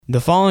The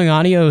following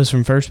audio is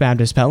from First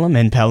Baptist Pelham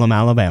in Pelham,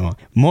 Alabama.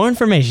 More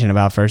information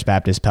about First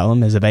Baptist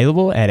Pelham is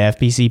available at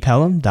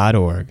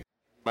fbcpelham.org.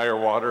 Mayor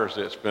Waters,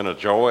 it's been a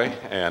joy,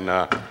 and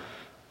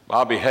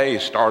Bobby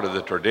Hayes started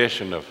the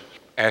tradition of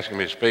asking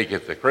me to speak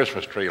at the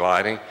Christmas tree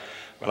lighting.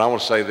 But I want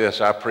to say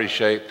this: I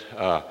appreciate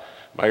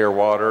Mayor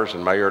Waters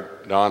and Mayor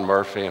Don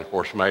Murphy and, of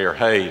course, Mayor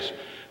Hayes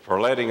for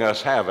letting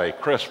us have a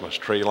Christmas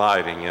tree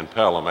lighting in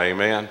Pelham.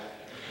 Amen.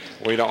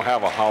 We don't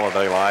have a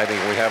holiday lighting;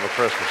 we have a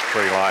Christmas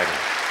tree lighting.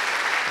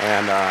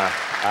 And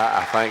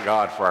I thank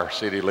God for our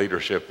city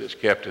leadership that's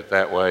kept it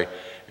that way.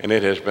 And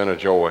it has been a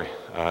joy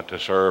to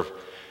serve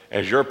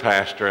as your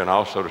pastor and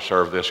also to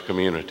serve this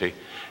community.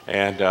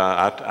 And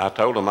I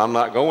told them I'm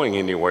not going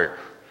anywhere.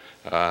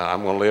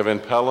 I'm going to live in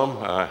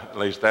Pelham. At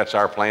least that's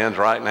our plans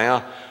right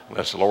now,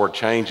 unless the Lord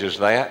changes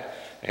that.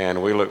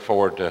 And we look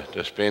forward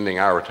to spending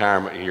our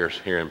retirement years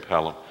here in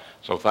Pelham.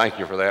 So thank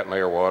you for that,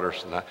 Mayor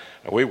Waters. And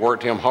we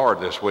worked him hard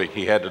this week.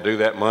 He had to do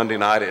that Monday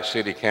night at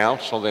City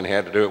Council, then he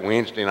had to do it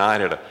Wednesday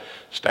night at a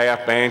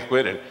staff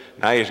banquet, and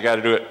now he's got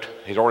to do it.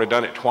 He's already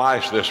done it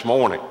twice this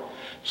morning.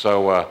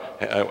 So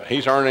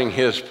he's earning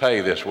his pay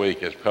this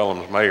week as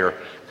Pelham's mayor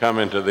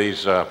coming to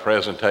these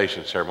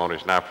presentation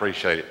ceremonies, and I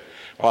appreciate it.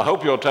 Well, I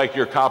hope you'll take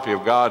your copy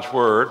of God's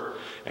Word,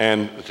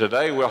 and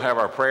today we'll have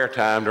our prayer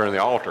time during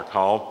the altar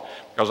call,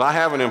 because I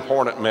have an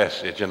important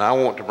message, and I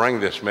want to bring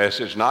this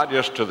message not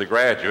just to the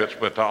graduates,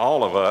 but to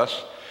all of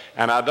us.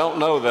 And I don't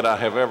know that I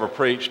have ever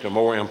preached a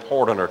more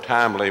important or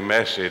timely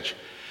message.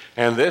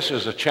 And this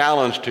is a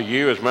challenge to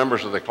you as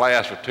members of the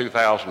class of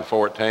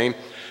 2014,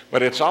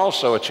 but it's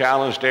also a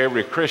challenge to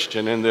every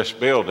Christian in this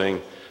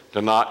building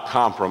to not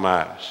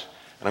compromise.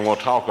 And I'm going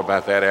to talk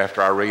about that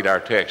after I read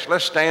our text.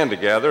 Let's stand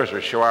together as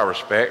we show our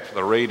respect for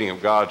the reading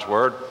of God's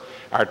Word.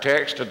 Our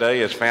text today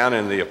is found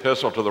in the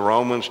Epistle to the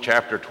Romans,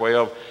 chapter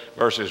 12,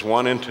 verses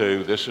 1 and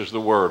 2. This is the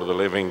word of the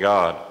living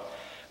God.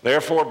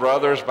 Therefore,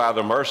 brothers, by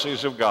the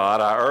mercies of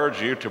God, I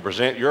urge you to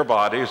present your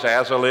bodies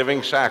as a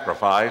living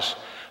sacrifice,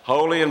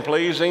 holy and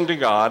pleasing to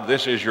God.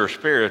 This is your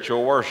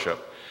spiritual worship.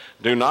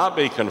 Do not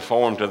be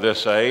conformed to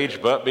this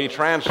age, but be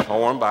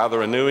transformed by the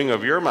renewing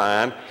of your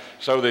mind,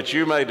 so that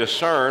you may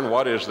discern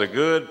what is the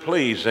good,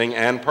 pleasing,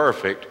 and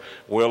perfect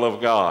will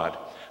of God.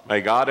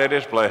 May God add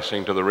his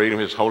blessing to the reading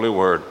of his holy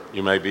word.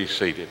 You may be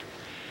seated.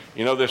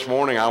 You know, this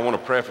morning I want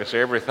to preface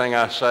everything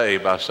I say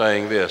by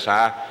saying this.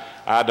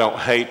 I don't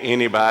hate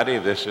anybody.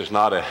 This is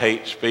not a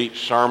hate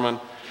speech sermon,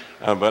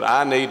 but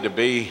I need to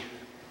be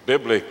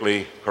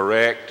biblically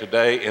correct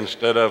today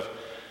instead of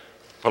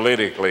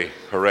politically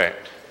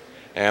correct.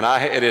 And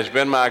it has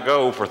been my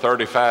goal for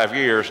 35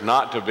 years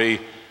not to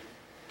be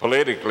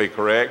politically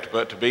correct,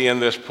 but to be in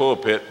this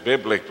pulpit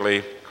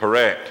biblically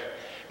correct.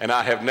 And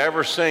I have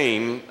never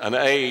seen an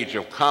age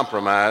of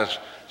compromise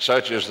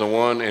such as the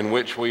one in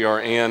which we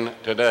are in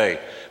today.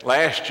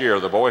 Last year,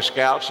 the Boy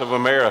Scouts of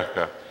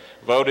America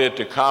voted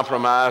to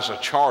compromise a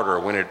charter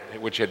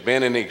which had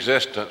been in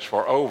existence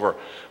for over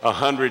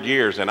 100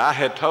 years. And I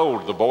had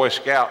told the Boy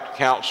Scout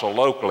Council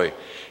locally,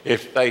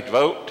 if they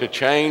vote to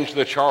change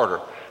the charter,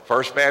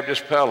 First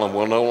Baptist Pelham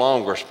will no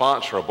longer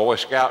sponsor a Boy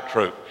Scout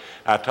troop.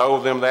 I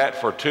told them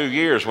that for 2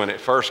 years when it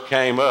first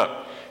came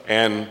up.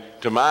 And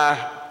to my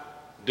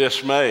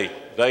dismay,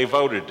 they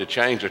voted to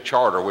change a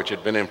charter which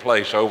had been in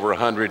place over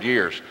 100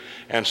 years.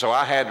 And so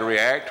I had to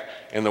react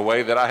in the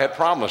way that I had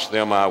promised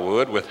them I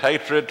would, with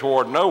hatred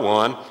toward no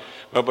one,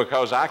 but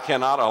because I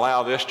cannot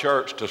allow this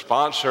church to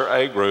sponsor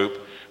a group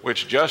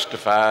which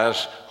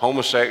justifies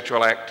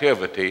homosexual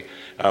activity.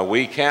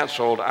 We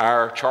canceled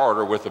our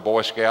charter with the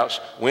Boy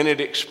Scouts when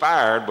it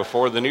expired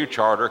before the new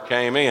charter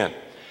came in.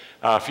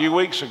 A few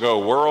weeks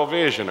ago, World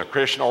Vision, a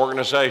Christian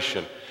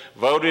organization,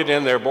 voted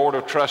in their Board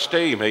of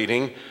Trustee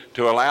meeting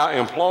to allow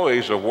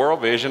employees of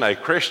World Vision, a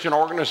Christian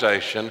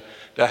organization,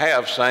 to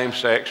have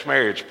same-sex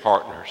marriage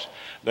partners.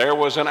 There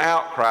was an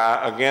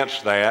outcry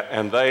against that,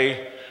 and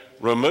they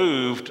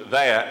removed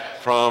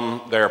that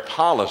from their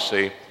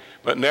policy,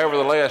 but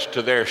nevertheless,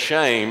 to their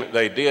shame,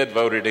 they did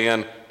vote it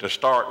in to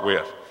start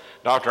with.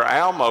 Dr.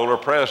 Al Mohler,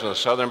 president of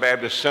Southern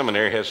Baptist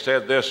Seminary, has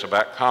said this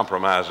about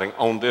compromising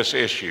on this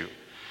issue.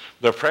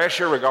 The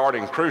pressure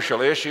regarding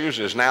crucial issues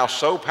is now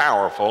so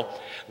powerful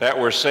that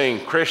we're seeing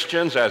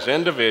Christians as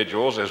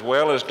individuals as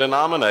well as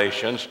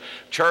denominations,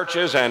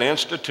 churches and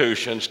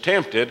institutions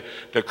tempted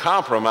to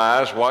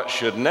compromise what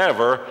should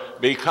never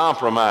be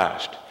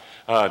compromised.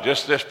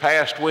 Just this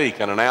past week,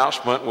 an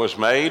announcement was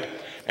made,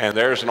 and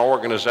there's an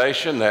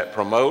organization that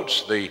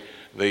promotes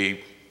the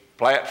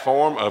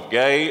platform of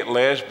gay,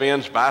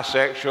 lesbians,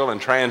 bisexual, and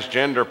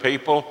transgender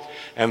people,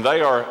 and they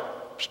are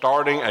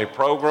starting a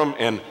program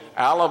in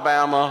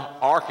Alabama,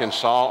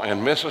 Arkansas,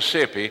 and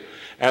Mississippi,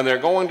 and they're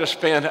going to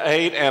spend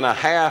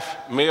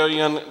 $8.5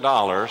 million.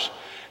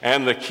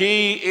 And the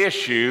key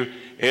issue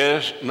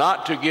is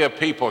not to give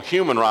people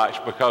human rights,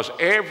 because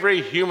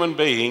every human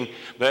being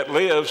that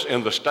lives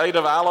in the state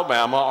of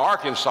Alabama,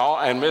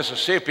 Arkansas, and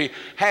Mississippi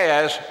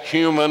has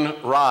human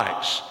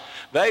rights.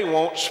 They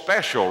want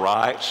special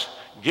rights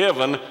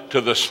given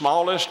to the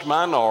smallest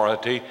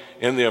minority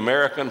in the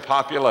American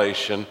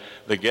population,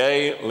 the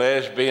gay,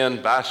 lesbian,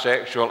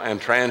 bisexual, and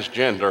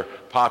transgender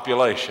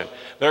population.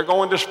 They're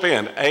going to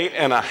spend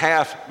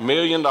 $8.5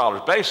 million.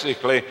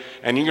 Basically,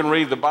 and you can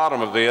read the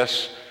bottom of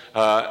this,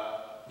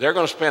 they're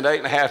going to spend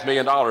 $8.5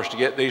 million to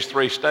get these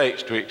 3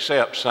 states to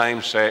accept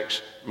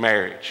same-sex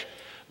marriage.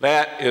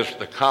 That is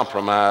the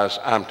compromise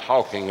I'm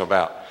talking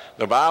about.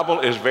 The Bible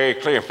is very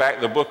clear. In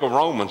fact, the book of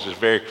Romans is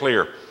very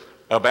clear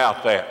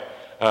about that.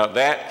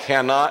 That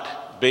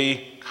cannot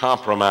be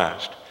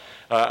compromised.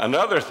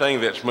 Another thing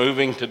that's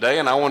moving today,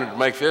 and I wanted to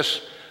make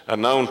this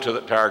known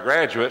to our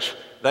graduates,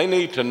 they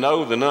need to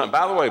know the nun.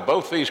 By the way,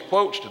 both these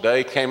quotes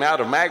today came out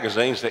of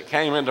magazines that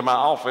came into my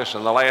office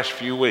in the last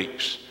few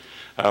weeks.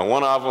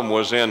 One of them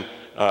was in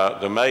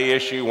the May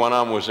issue, one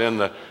of them was in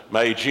the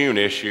May-June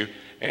issue.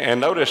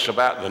 And notice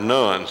about the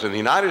nuns. In the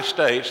United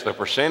States, the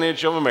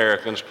percentage of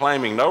Americans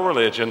claiming no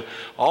religion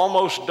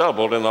almost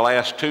doubled in the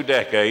last 2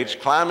 decades,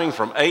 climbing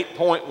from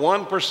 8.1%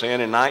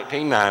 in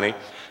 1990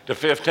 to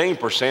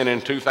 15%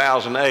 in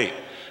 2008.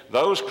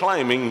 Those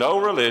claiming no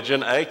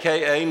religion,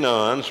 aka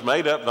nuns,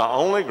 made up the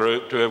only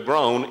group to have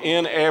grown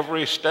in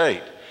every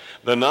state.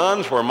 The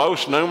nuns were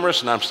most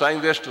numerous, and I'm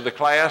saying this to the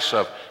class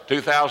of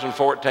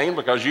 2014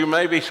 because you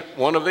may be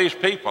one of these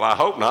people. I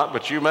hope not,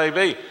 but you may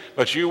be.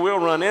 But you will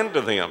run into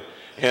them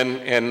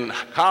in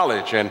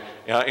college and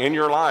in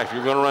your life.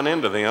 You're going to run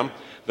into them.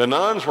 The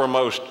nuns were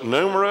most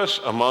numerous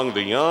among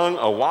the young.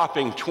 A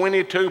whopping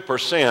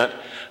 22%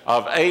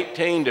 of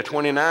 18 to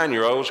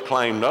 29-year-olds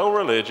claimed no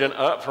religion,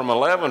 up from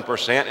 11%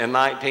 in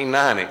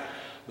 1990.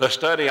 The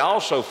study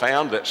also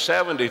found that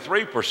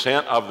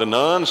 73% of the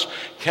nuns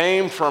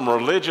came from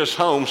religious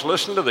homes.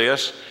 Listen to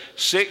this,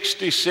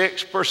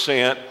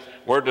 66%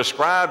 were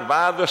described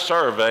by the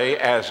survey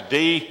as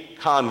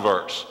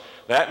deconverts.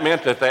 That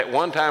meant that at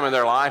one time in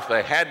their life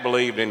they had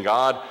believed in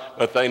God,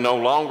 but they no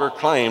longer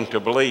claimed to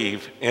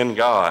believe in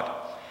God.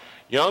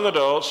 Young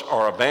adults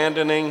are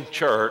abandoning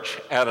church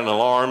at an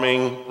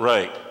alarming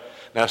rate.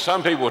 Now,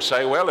 some people would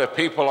say, well, if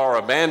people are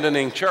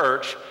abandoning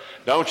church,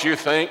 don't you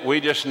think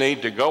we just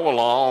need to go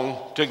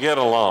along to get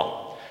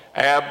along?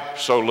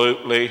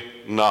 Absolutely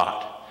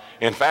not.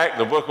 In fact,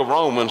 the book of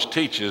Romans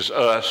teaches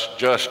us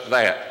just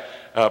that.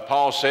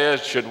 Paul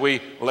says, should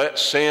we let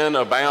sin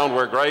abound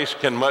where grace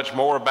can much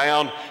more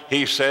abound?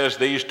 He says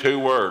these 2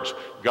 words,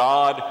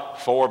 God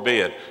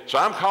forbid. So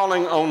I'm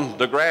calling on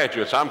the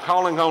graduates. I'm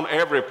calling on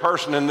every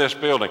person in this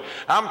building.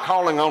 I'm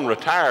calling on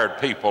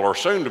retired people or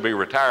soon to be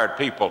retired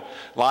people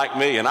like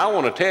me. And I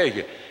want to tell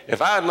you,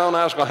 if I had known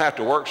I was going to have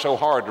to work so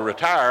hard to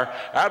retire,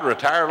 I'd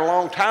retired a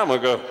long time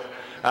ago.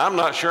 I'm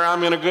not sure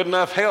I'm in a good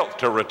enough health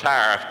to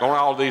retire. I'm going to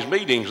all these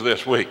meetings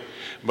this week.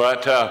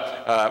 But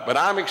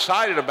I'm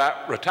excited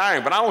about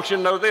retiring. But I want you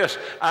to know this.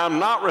 I'm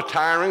not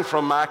retiring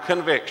from my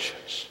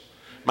convictions.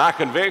 My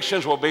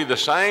convictions will be the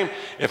same.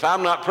 If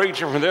I'm not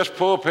preaching from this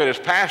pulpit as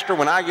pastor,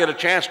 when I get a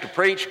chance to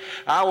preach,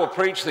 I will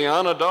preach the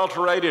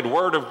unadulterated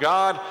Word of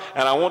God,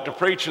 and I want to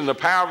preach in the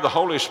power of the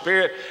Holy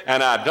Spirit,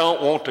 and I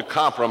don't want to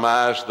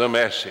compromise the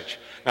message.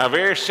 Now,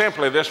 very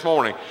simply this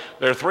morning,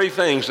 there are 3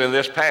 things in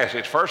this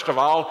passage. First of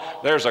all,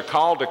 there's a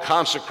call to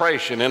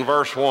consecration in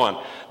verse 1.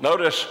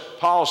 Notice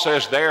Paul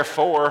says,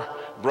 therefore,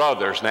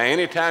 brothers. Now,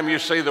 anytime you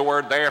see the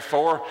word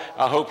therefore,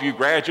 I hope you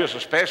graduates,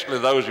 especially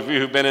those of you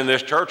who've been in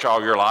this church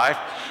all your life,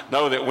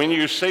 know that when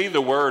you see the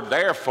word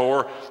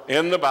therefore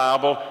in the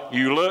Bible,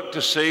 you look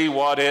to see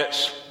what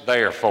it's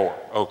there for,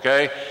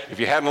 okay? If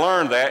you hadn't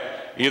learned that,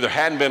 you either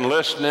hadn't been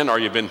listening or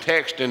you've been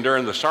texting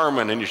during the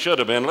sermon, and you should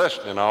have been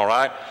listening, all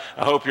right?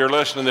 I hope you're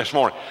listening this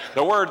morning.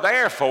 The word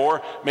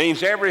therefore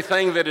means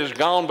everything that has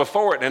gone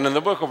before it. And in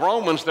the book of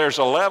Romans, there's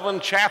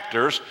 11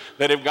 chapters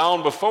that have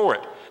gone before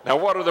it. Now,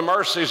 what are the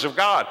mercies of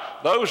God?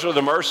 Those are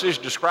the mercies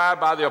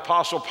described by the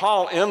Apostle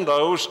Paul in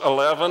those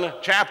 11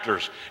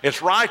 chapters.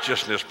 It's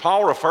righteousness.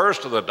 Paul refers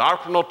to the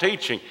doctrinal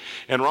teaching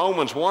in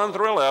Romans 1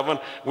 through 11,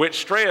 which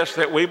stress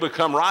that we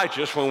become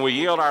righteous when we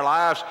yield our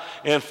lives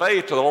in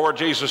faith to the Lord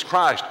Jesus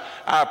Christ.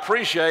 I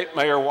appreciate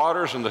Mayor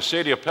Waters and the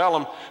city of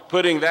Pelham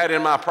putting that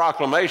in my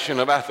proclamation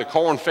about the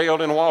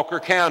cornfield in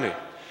Walker County.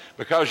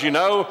 Because, you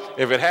know,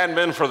 if it hadn't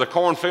been for the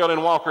cornfield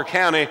in Walker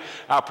County,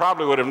 I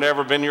probably would have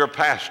never been your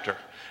pastor.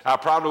 I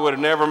probably would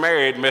have never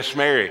married Miss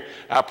Mary.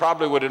 I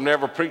probably would have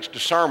never preached a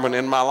sermon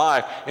in my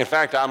life. In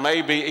fact, I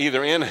may be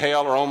either in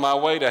hell or on my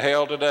way to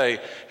hell today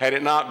had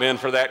it not been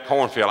for that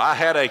cornfield. I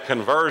had a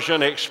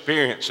conversion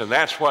experience, and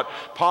that's what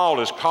Paul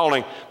is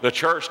calling the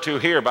church to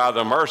here by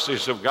the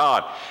mercies of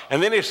God.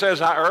 And then he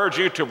says, I urge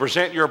you to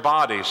present your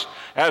bodies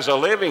as a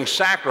living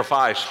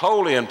sacrifice,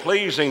 holy and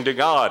pleasing to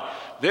God.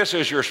 This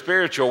is your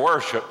spiritual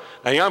worship.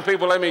 Now, young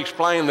people, let me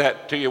explain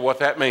that to you, what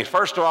that means.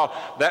 First of all,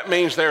 that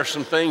means there are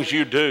some things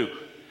you do.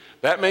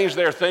 That means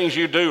there are things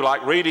you do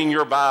like reading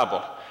your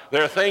Bible.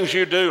 There are things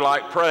you do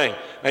like praying.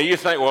 Now you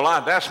think, well,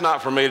 that's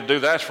not for me to do.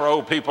 That's for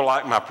old people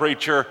like my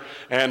preacher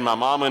and my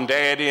mom and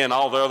daddy and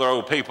all the other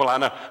old people I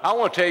know. I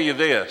want to tell you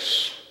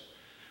this.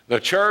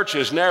 The church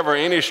is never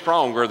any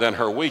stronger than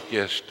her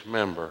weakest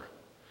member.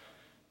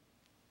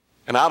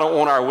 And I don't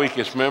want our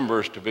weakest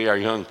members to be our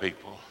young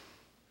people.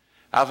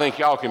 I think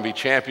y'all can be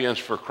champions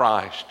for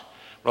Christ.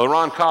 Brother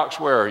Ron Cox,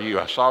 where are you?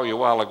 I saw you a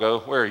while ago.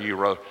 Where are you,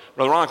 Brother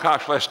Ron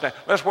Cox?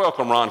 Let's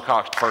welcome Ron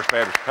Cox to First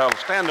Baptist Pelham.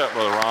 Stand up,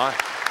 Brother Ron.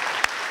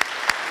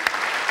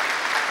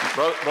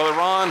 Brother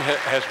Ron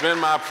has been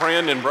my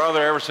friend and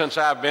brother ever since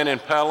I've been in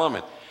Pelham.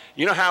 And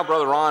you know how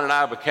Brother Ron and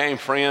I became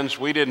friends?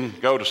 We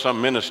didn't go to some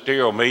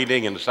ministerial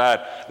meeting and decide,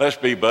 let's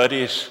be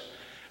buddies.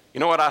 You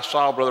know what I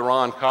saw Brother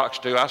Ron Cox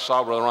do? I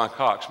saw Brother Ron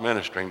Cox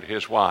ministering to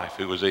his wife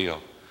who was ill.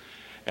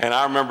 And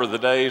I remember the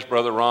days,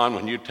 Brother Ron,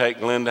 when you'd take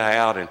Glenda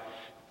out and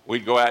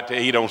we'd go out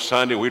to eat on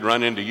Sunday. We'd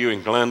run into you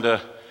and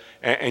Glenda,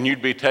 and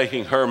you'd be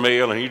taking her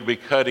meal, and you'd be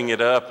cutting it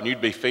up, and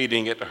you'd be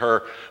feeding it to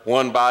her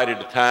one bite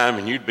at a time,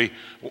 and you'd be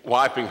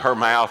wiping her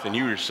mouth, and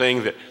you were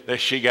seeing that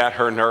she got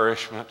her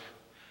nourishment.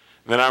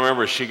 And then I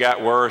remember as she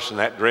got worse, and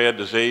that dread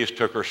disease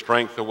took her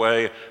strength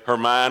away. Her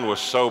mind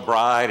was so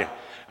bright. And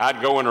I'd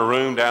go in a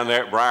room down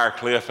there at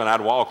Briarcliff, and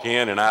I'd walk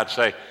in, and I'd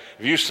say,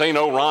 have you seen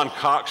old Ron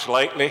Cox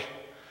lately?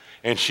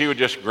 And she would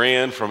just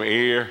grin from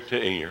ear to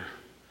ear.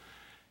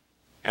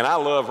 And I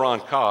love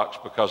Ron Cox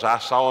because I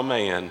saw a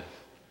man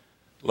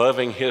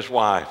loving his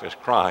wife as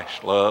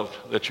Christ loved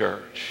the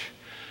church.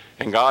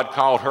 And God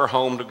called her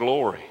home to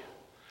glory.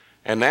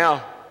 And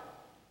now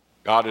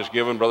God has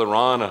given Brother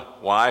Ron a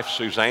wife,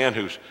 Suzanne,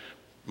 who's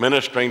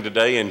ministering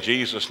today in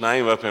Jesus'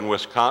 name up in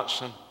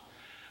Wisconsin.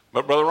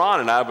 But Brother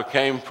Ron and I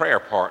became prayer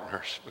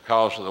partners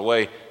because of the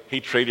way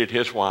he treated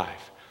his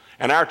wife.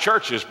 And our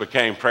churches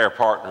became prayer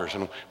partners,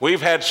 and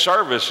we've had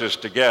services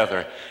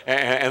together,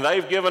 and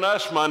they've given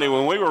us money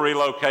when we were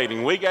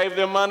relocating. We gave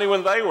them money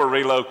when they were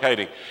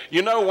relocating.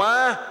 You know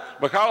why?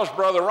 Because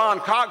Brother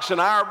Ron Cox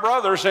and I are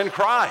brothers in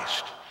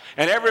Christ.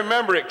 And every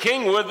member at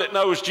Kingwood that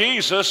knows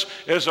Jesus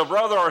is a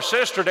brother or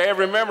sister to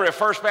every member at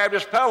First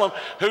Baptist Pelham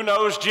who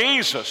knows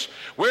Jesus.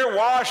 We're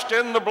washed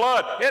in the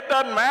blood. It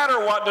doesn't matter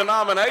what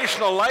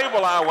denominational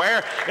label I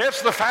wear.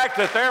 It's the fact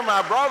that they're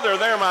my brother,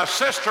 they're my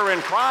sister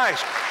in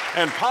Christ.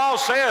 And Paul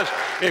says,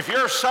 if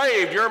you're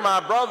saved, you're my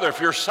brother. If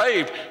you're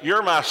saved,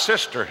 you're my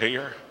sister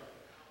here.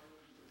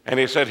 And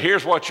he said,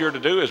 here's what you're to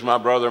do as my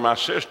brother, my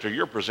sister.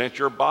 You present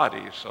your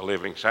bodies a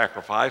living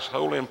sacrifice,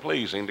 holy and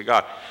pleasing to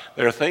God.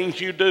 There are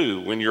things you do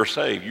when you're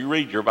saved. You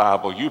read your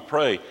Bible, you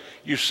pray,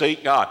 you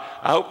seek God.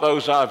 I hope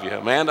those of you,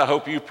 Amanda, I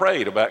hope you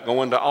prayed about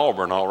going to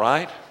Auburn, all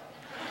right?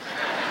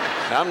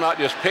 Now, I'm not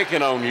just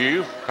picking on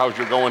you because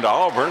you're going to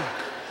Auburn.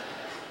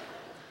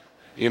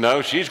 You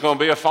know, she's going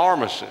to be a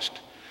pharmacist.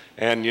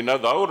 And, you know,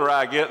 the older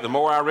I get, the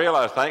more I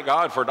realize, thank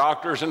God for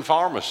doctors and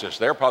pharmacists.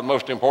 They're probably the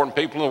most important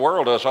people in the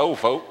world, us old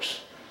folks.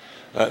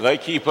 They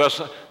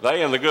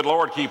and the good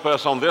Lord keep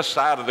us on this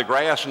side of the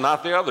grass and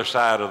not the other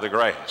side of the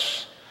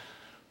grass.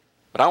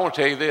 But I want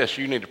to tell you this,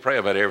 you need to pray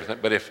about everything.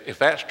 But if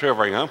that's true of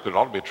our young people, it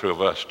ought to be true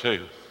of us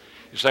too.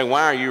 You say,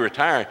 why are you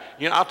retiring?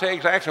 You know, I'll tell you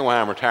exactly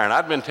why I'm retiring.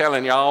 I've been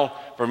telling y'all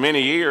for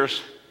many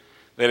years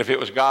that if it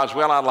was God's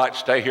will, I'd like to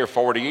stay here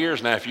 40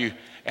 years. Now, if you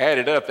add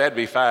it up, that'd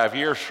be 5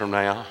 years from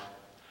now.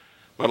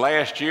 But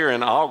last year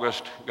in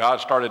August, God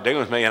started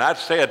dealing with me, and I'd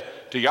said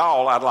to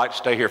y'all I'd like to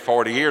stay here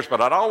 40 years,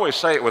 but I'd always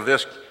say it with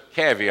this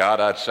caveat.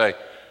 I'd say,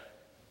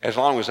 as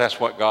long as that's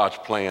what God's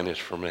plan is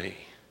for me.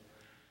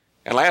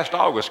 And last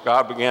August,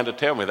 God began to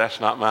tell me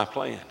that's not my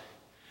plan.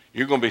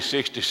 You're going to be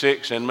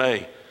 66 in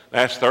May.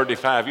 That's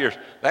 35 years.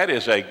 That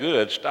is a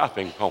good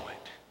stopping point.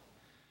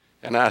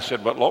 And I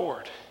said, but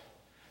Lord,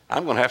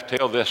 I'm going to have to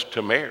tell this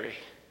to Mary.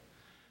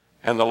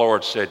 And the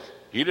Lord said,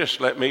 you just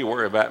let me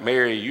worry about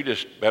Mary. You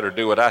just better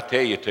do what I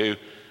tell you to,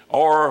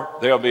 or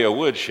there'll be a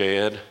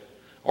woodshed,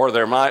 or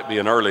there might be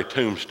an early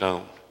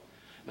tombstone.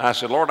 And I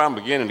said, Lord, I'm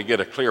beginning to get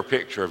a clear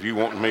picture of you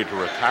wanting me to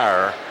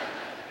retire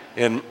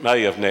in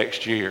May of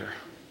next year.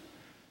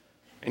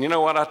 And you know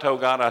what I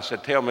told God? I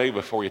said, tell me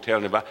before you tell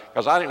anybody,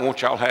 because I didn't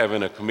want y'all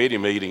having a committee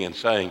meeting and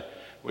saying,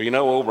 well, you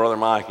know, old Brother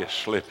Mike is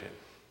slipping.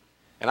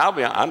 And I'll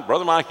be honest,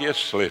 Brother Mike is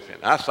slipping.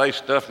 I say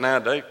stuff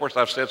nowadays. Of course,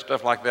 I've said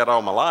stuff like that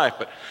all my life,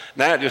 but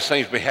now it just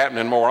seems to be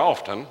happening more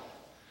often.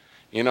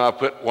 You know, I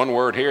put one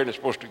word here and it's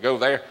supposed to go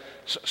there.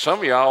 Some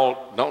of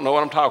y'all don't know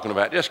what I'm talking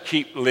about. Just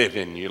keep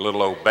living, you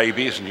little old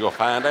babies, and you'll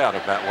find out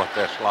about what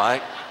that's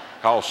like,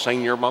 called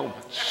senior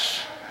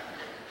moments.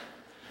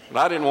 But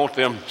I didn't want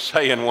them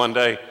saying one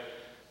day,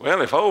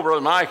 well, if old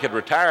Brother Mike had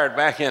retired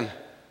back in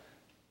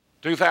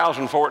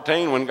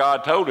 2014 when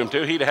God told him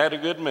to, he'd have had a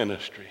good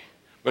ministry.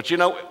 But you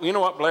know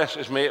what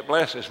blesses me? It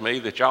blesses me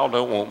that y'all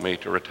don't want me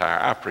to retire.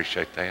 I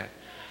appreciate that.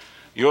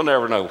 You'll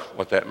never know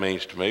what that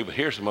means to me, but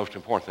here's the most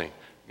important thing.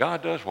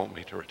 God does want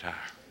me to retire.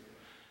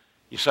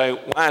 You say,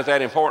 why is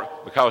that important?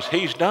 Because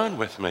he's done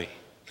with me.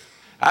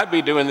 I'd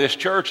be doing this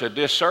church a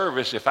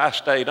disservice if I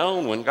stayed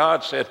on when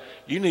God said,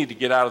 you need to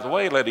get out of the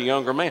way, let a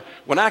younger man.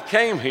 When I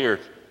came here,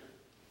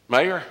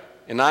 Mayor,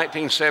 in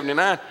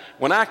 1979,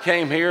 when I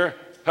came here,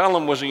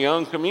 Pelham was a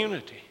young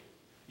community.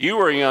 You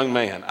were a young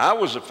man. I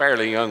was a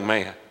fairly young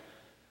man.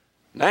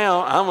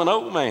 Now I'm an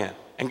old man.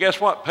 And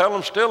guess what?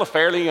 Pelham's still a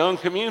fairly young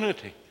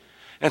community.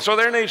 And so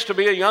there needs to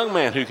be a young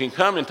man who can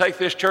come and take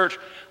this church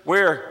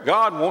where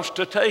God wants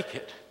to take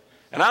it.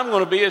 And I'm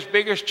going to be his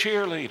biggest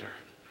cheerleader.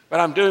 But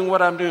I'm doing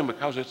what I'm doing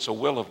because it's the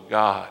will of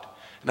God.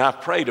 And I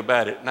prayed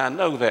about it, and I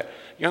know that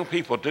young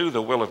people do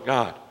the will of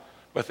God.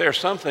 But there are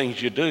some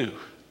things you do,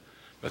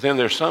 but then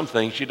there's some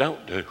things you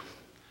don't do.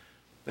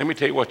 Let me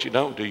tell you what you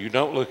don't do. You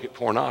don't look at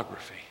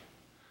pornography.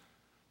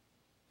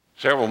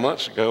 Several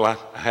months ago, I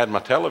had my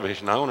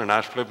television on, and I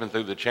was flipping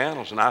through the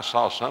channels, and I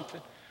saw something,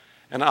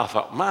 and I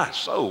thought, my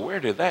soul, where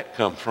did that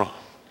come from?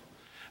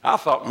 I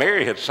thought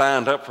Mary had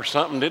signed up for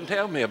something and didn't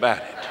tell me about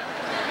it.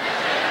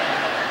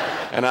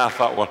 And I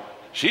thought, well,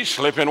 she's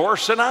slipping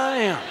worse than I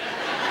am.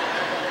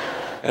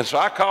 And so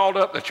I called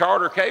up the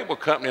Charter Cable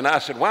Company, and I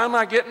said, why am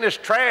I getting this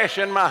trash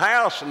in my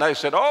house? And they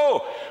said,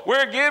 oh,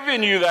 we're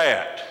giving you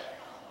that.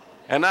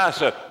 And I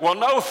said, well,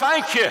 no,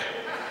 thank you.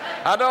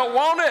 I don't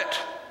want it.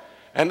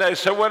 And they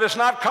said, well, it's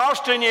not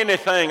costing you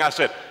anything. I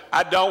said,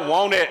 I don't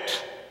want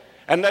it.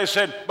 And they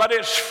said, but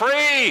it's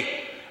free.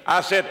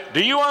 I said,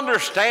 do you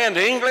understand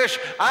English?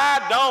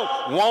 I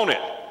don't want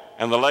it.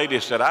 And the lady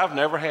said, I've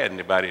never had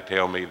anybody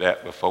tell me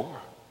that before.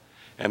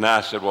 And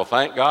I said, well,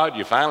 thank God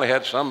you finally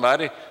had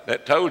somebody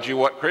that told you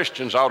what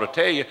Christians ought to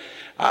tell you.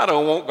 I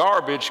don't want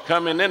garbage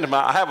coming into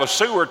I have a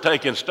sewer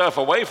taking stuff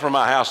away from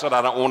my house that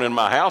I don't want in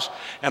my house,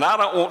 and I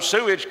don't want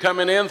sewage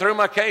coming in through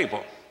my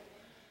cable.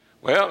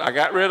 Well, I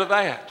got rid of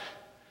that.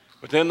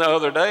 But then the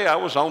other day, I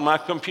was on my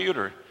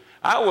computer.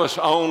 I was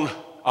on,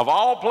 of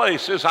all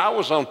places, I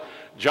was on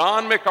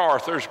John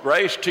MacArthur's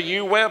Grace to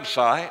You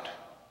website.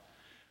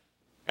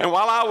 And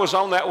while I was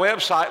on that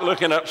website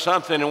looking up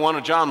something in one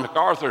of John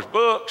MacArthur's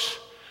books,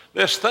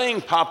 this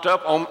thing popped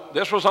up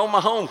this was on my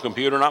home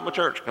computer, not my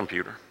church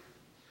computer.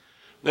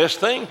 This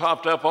thing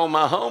popped up on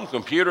my home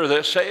computer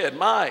that said,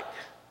 Mike,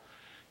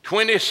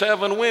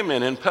 27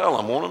 women in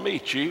Pelham want to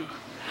meet you.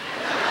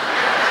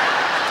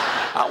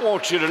 I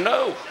want you to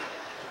know.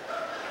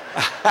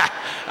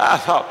 I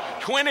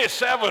thought,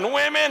 27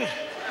 women?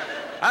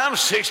 I'm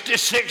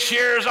 66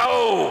 years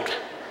old.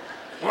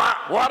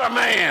 What a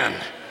man.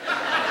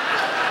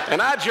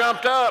 And I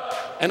jumped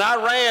up and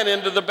I ran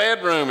into the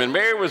bedroom, and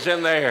Mary was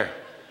in there.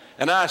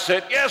 And I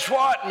said, guess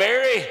what,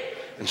 Mary?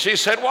 And she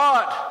said,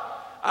 what?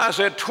 I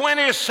said,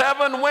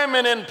 27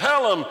 women in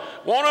Pelham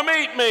want to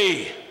meet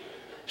me.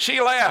 She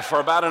laughed for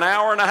about an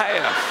hour and a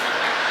half.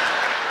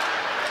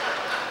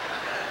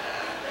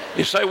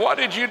 You say, what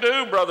did you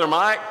do, Brother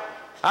Mike?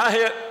 I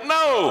hit,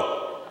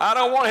 no, I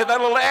don't want to hit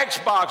that little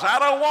Xbox. I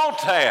don't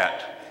want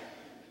that.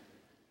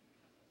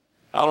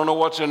 I don't know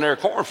what's in their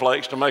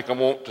cornflakes to make them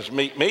want to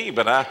meet me,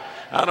 but I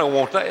don't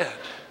want that.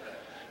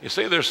 You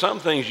see, there's some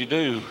things you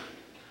do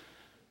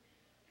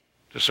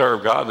to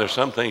serve God. There's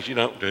some things you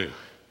don't do.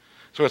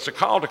 So it's a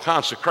call to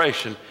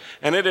consecration,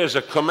 and it is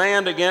a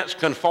command against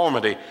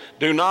conformity.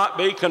 Do not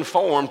be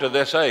conformed to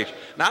this age.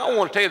 Now, I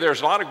want to tell you,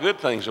 there's a lot of good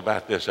things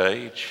about this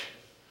age.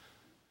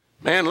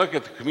 Man, look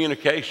at the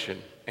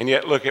communication, and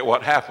yet look at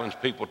what happens.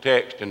 People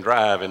text and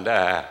drive and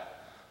die.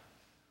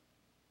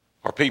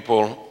 Or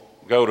people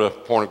go to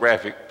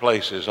pornographic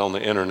places on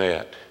the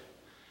internet.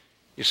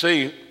 You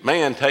see,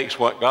 man takes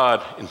what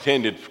God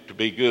intended to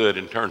be good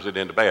and turns it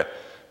into bad.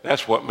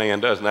 That's what man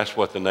does, and that's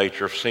what the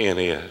nature of sin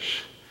is.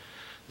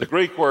 The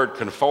Greek word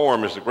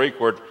conform is the Greek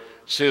word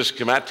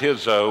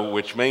schematizo,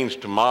 which means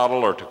to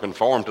model or to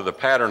conform to the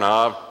pattern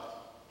of,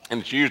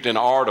 and it's used in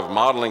art of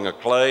modeling a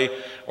clay,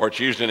 or it's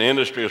used in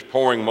industry as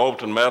pouring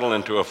molten metal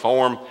into a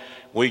form.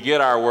 We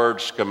get our word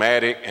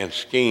schematic and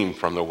scheme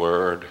from the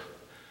word.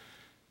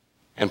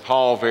 And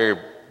Paul very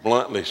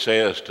bluntly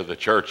says to the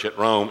church at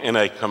Rome in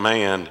a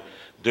command,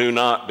 do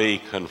not be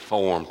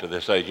conformed to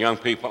this age. Young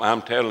people,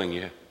 I'm telling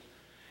you,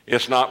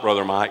 it's not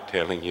Brother Mike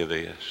telling you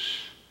this.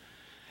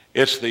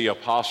 It's the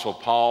Apostle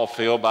Paul,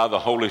 filled by the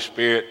Holy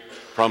Spirit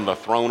from the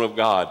throne of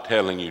God,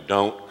 telling you,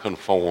 don't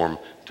conform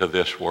to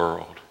this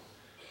world.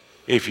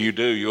 If you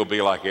do, you'll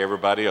be like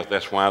everybody else.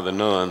 That's why the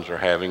nuns are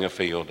having a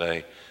field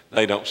day.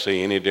 They don't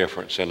see any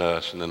difference in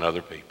us and in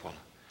other people.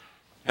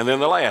 And then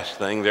the last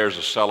thing, there's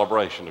a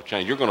celebration of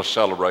change. You're going to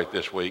celebrate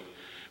this week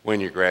when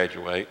you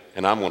graduate,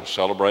 and I'm going to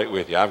celebrate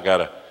with you. I've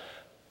got a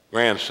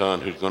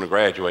grandson who's going to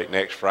graduate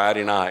next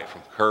Friday night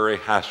from Curry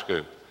High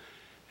School.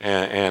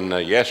 And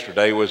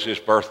yesterday was his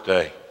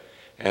birthday.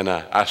 And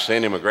I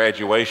sent him a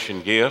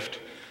graduation gift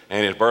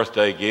and his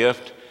birthday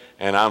gift.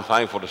 And I'm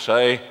thankful to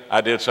say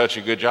I did such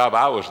a good job.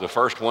 I was the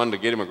first one to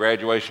get him a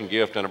graduation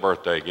gift and a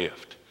birthday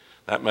gift.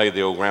 That made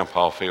the old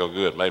grandpa feel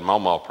good. Made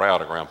Mama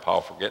proud of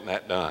Grandpa for getting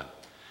that done.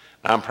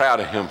 I'm proud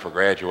of him for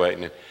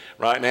graduating. And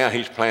right now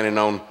he's planning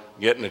on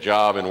getting a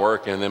job and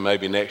working, and then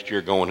maybe next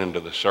year going into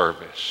the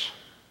service.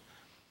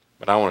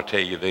 But I want to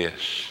tell you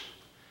this.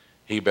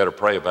 He better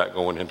pray about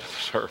going into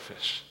the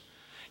service.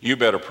 You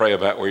better pray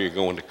about where you're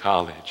going to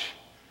college.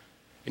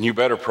 And you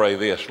better pray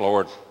this,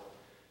 Lord,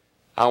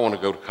 I want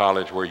to go to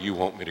college where you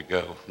want me to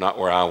go, not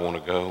where I want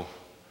to go.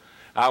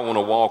 I want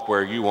to walk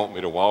where you want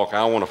me to walk.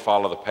 I want to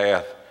follow the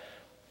path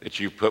that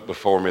you put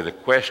before me. The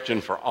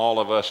question for all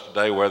of us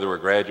today, whether we're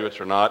graduates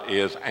or not,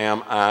 is,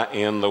 am I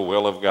in the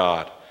will of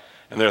God?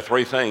 And there are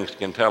three things that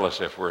can tell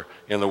us if we're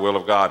in the will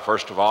of God.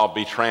 First of all,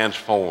 be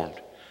transformed.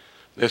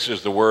 This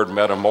is the word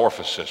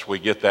metamorphosis. We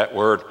get that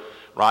word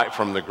right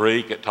from the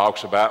Greek. It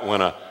talks about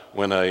when a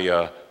when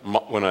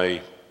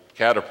a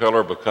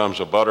caterpillar becomes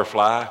a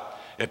butterfly.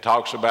 It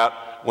talks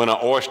about when an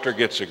oyster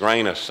gets a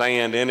grain of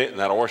sand in it, and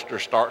that oyster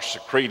starts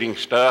secreting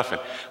stuff,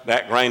 and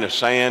that grain of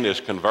sand is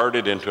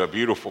converted into a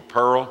beautiful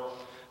pearl.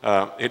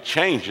 It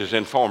changes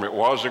in form. It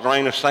was a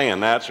grain of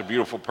sand, now it's a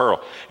beautiful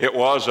pearl. It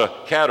was a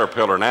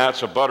caterpillar, now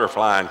it's a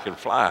butterfly and can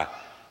fly.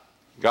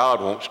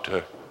 God wants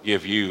to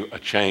give you a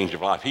change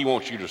of life. He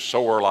wants you to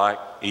soar like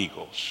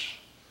eagles.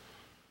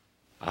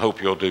 I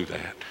hope you'll do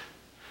that.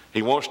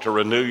 He wants to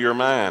renew your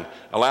mind.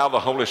 Allow the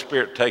Holy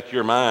Spirit to take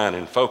your mind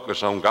and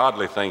focus on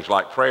godly things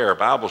like prayer,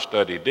 Bible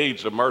study,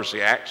 deeds of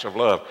mercy, acts of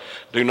love.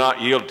 Do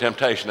not yield to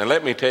temptation. And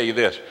let me tell you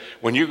this,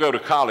 when you go to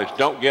college,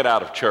 don't get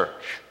out of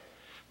church.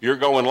 You're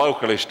going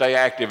locally, stay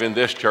active in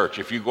this church.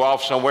 If you go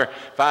off somewhere,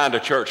 find a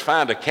church,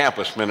 find a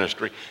campus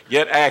ministry,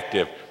 get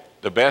active.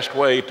 The best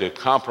way to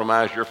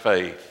compromise your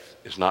faith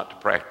is not to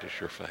practice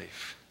your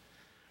faith.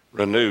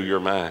 Renew your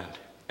mind.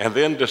 And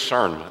then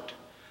discernment,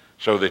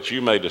 so that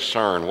you may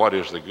discern what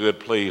is the good,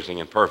 pleasing,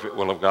 and perfect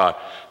will of God.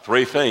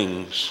 3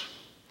 things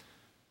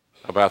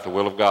about the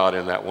will of God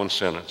in that one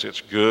sentence.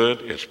 It's good,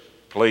 it's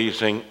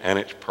pleasing, and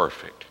it's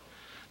perfect.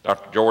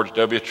 Dr. George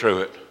W.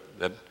 Truett,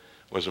 that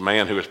was a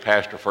man who was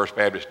pastor of First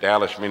Baptist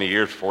Dallas many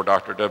years before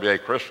Dr. W.A.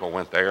 Criswell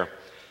went there.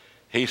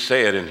 He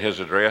said in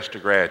his address to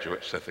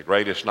graduates that the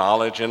greatest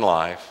knowledge in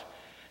life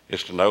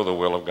is to know the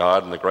will of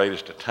God, and the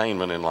greatest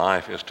attainment in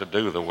life is to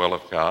do the will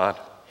of God.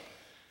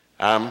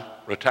 I'm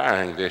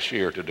retiring this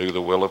year to do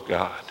the will of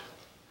God.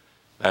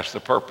 That's the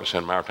purpose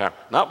in my retirement.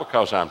 Not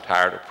because I'm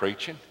tired of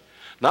preaching,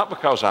 not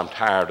because I'm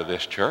tired of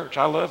this church.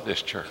 I love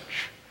this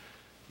church.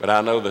 But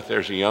I know that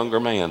there's a younger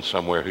man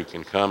somewhere who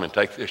can come and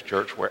take this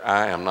church where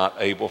I am not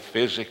able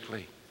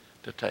physically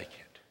to take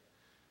it.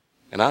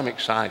 And I'm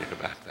excited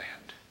about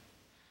that.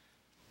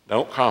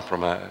 Don't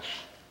compromise.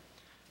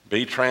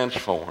 Be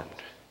transformed.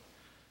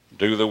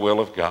 Do the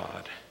will of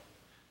God,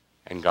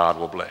 and God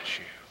will bless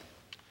you.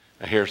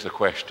 Now here's the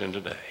question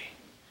today.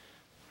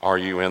 Are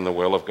you in the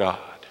will of God?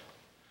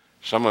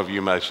 Some of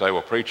you may say,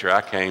 well, preacher,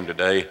 I came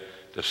today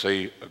to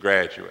see a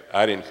graduate.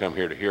 I didn't come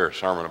here to hear a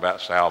sermon about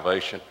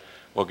salvation.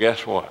 Well,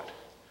 guess what?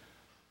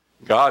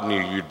 God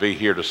knew you'd be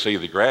here to see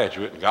the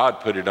graduate, and God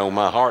put it on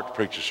my heart to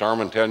preach a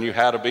sermon telling you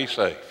how to be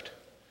saved.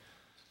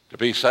 To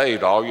be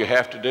saved, all you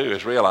have to do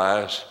is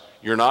realize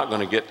you're not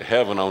going to get to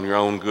heaven on your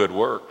own good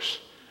works.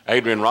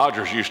 Adrian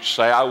Rogers used to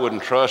say, I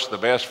wouldn't trust the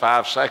best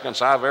 5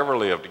 seconds I've ever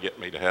lived to get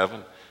me to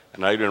heaven.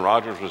 And Adrian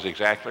Rogers was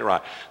exactly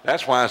right.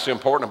 That's why it's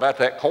important about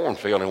that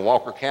cornfield in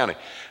Walker County.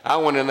 I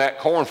went in that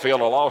cornfield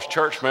a lost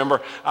church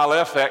member. I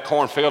left that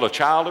cornfield a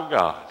child of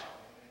God.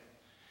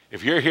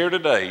 If you're here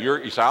today,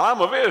 you say,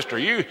 I'm a visitor.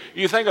 You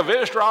think a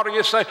visitor ought to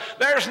get saved?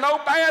 There's no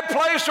bad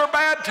place or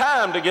bad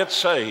time to get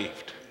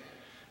saved.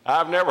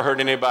 I've never heard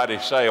anybody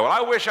say, well,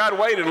 I wish I'd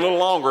waited a little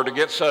longer to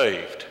get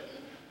saved.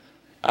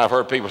 I've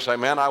heard people say,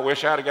 man, I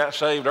wish I'd have got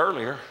saved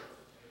earlier.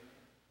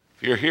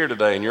 If you're here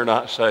today and you're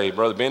not saved,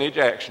 Brother Benny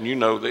Jackson, you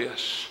know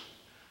this.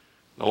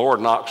 The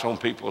Lord knocks on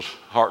people's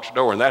heart's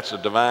door, and that's a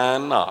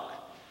divine knock.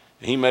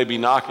 He may be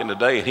knocking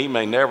today, and he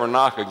may never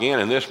knock again,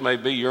 and this may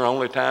be your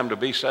only time to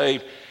be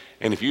saved.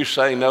 And if you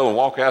say no and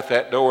walk out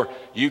that door,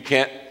 you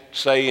can't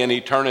say in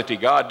eternity,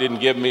 God didn't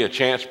give me a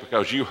chance,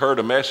 because you heard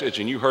a message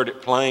and you heard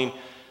it plain,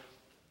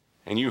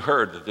 and you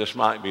heard that this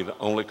might be the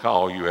only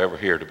call you ever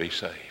hear to be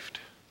saved.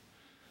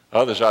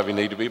 Others of you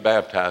need to be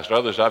baptized.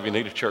 Others of you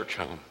need a church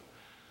home.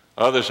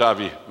 Others of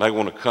you may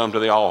want to come to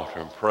the altar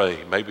and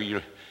pray. Maybe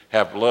you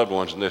have loved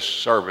ones in this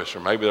service,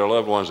 or maybe there are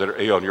loved ones that are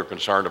ill and you're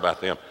concerned about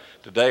them.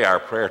 Today our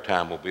prayer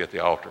time will be at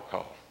the altar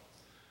call.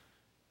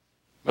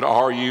 But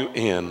are you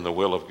in the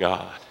will of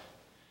God?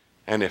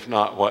 And if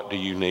not, what do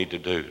you need to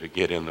do to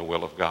get in the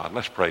will of God?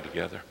 Let's pray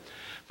together.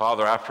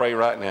 Father, I pray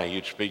right now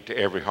you'd speak to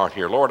every heart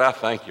here. Lord, I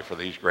thank you for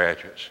these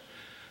graduates.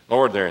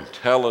 Lord, they're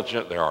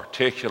intelligent, they're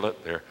articulate,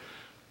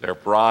 they're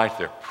bright,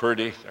 they're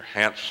pretty, they're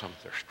handsome,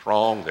 they're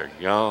strong, they're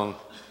young.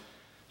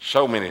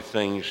 So many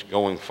things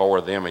going for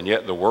them, and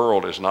yet the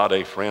world is not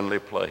a friendly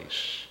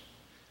place.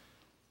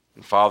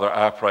 And Father,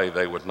 I pray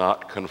they would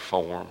not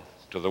conform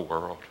to the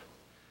world,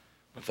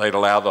 but they'd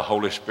allow the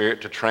Holy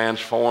Spirit to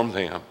transform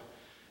them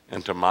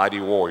into mighty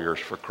warriors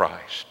for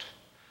Christ.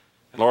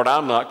 And Lord,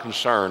 I'm not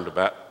concerned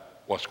about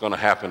what's going to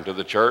happen to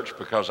the church,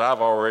 because I've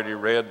already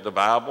read the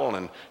Bible,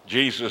 and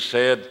Jesus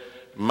said,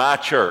 my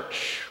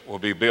church will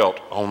be built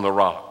on the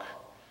rock,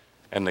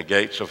 and the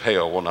gates of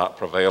hell will not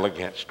prevail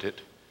against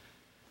it.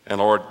 And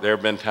Lord, there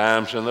have been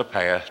times in the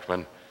past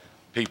when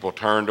people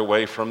turned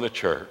away from the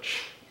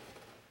church,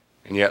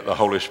 and yet the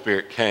Holy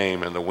Spirit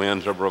came and the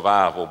winds of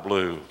revival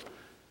blew,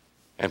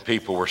 and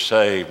people were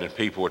saved, and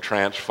people were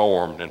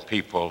transformed, and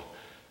people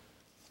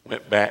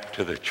went back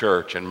to the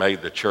church and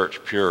made the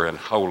church pure and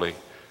holy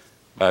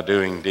by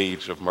doing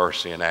deeds of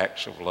mercy and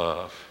acts of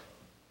love.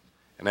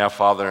 And now,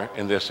 Father,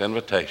 in this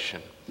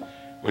invitation,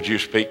 would you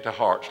speak to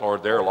hearts?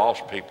 Lord, there are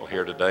lost people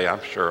here today,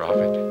 I'm sure of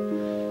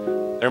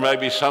it. There may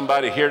be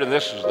somebody here, and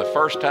this is the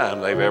first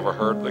time they've ever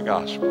heard the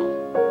gospel.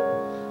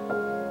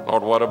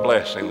 Lord, what a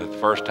blessing that the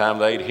first time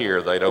they'd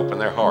hear, they'd open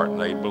their heart and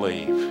they'd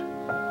believe.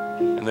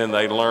 And and then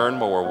they learn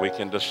more. We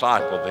can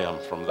disciple them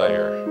from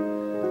there.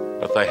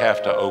 But they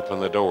have to open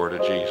the door to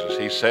Jesus.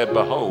 He said,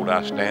 behold,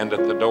 I stand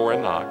at the door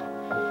and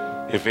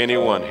knock. If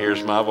anyone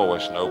hears my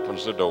voice and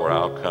opens the door,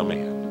 I'll come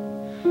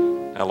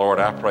in. Now, Lord,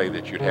 I pray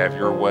that you'd have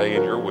your way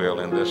and your will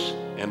in this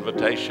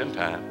invitation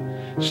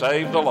time.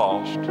 Save the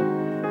lost.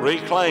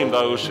 Reclaim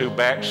those who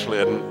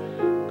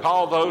backslidden.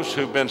 Call those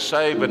who've been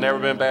saved but never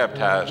been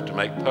baptized to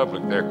make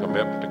public their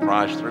commitment to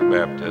Christ through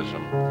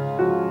baptism.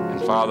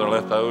 And Father,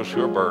 let those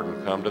who are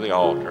burdened come to the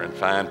altar and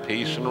find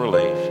peace and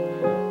relief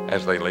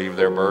as they leave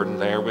their burden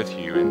there with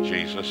you in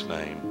Jesus'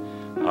 name.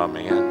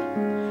 Amen.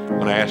 I'm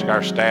going to ask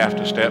our staff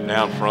to step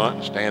down front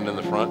and stand in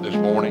the front this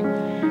morning.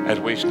 As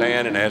we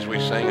stand and as we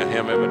sing a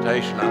hymn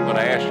invitation, I'm going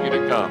to ask you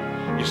to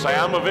come. You say,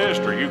 I'm a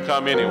visitor. You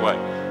come anyway.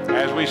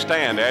 As we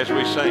stand, as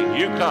we sing,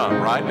 you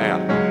come right now.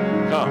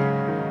 Come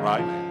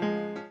right now.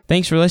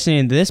 Thanks for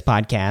listening to this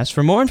podcast.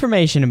 For more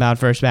information about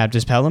First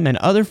Baptist Pelham and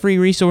other free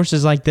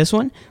resources like this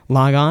one,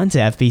 log on to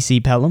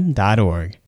fbcpelham.org.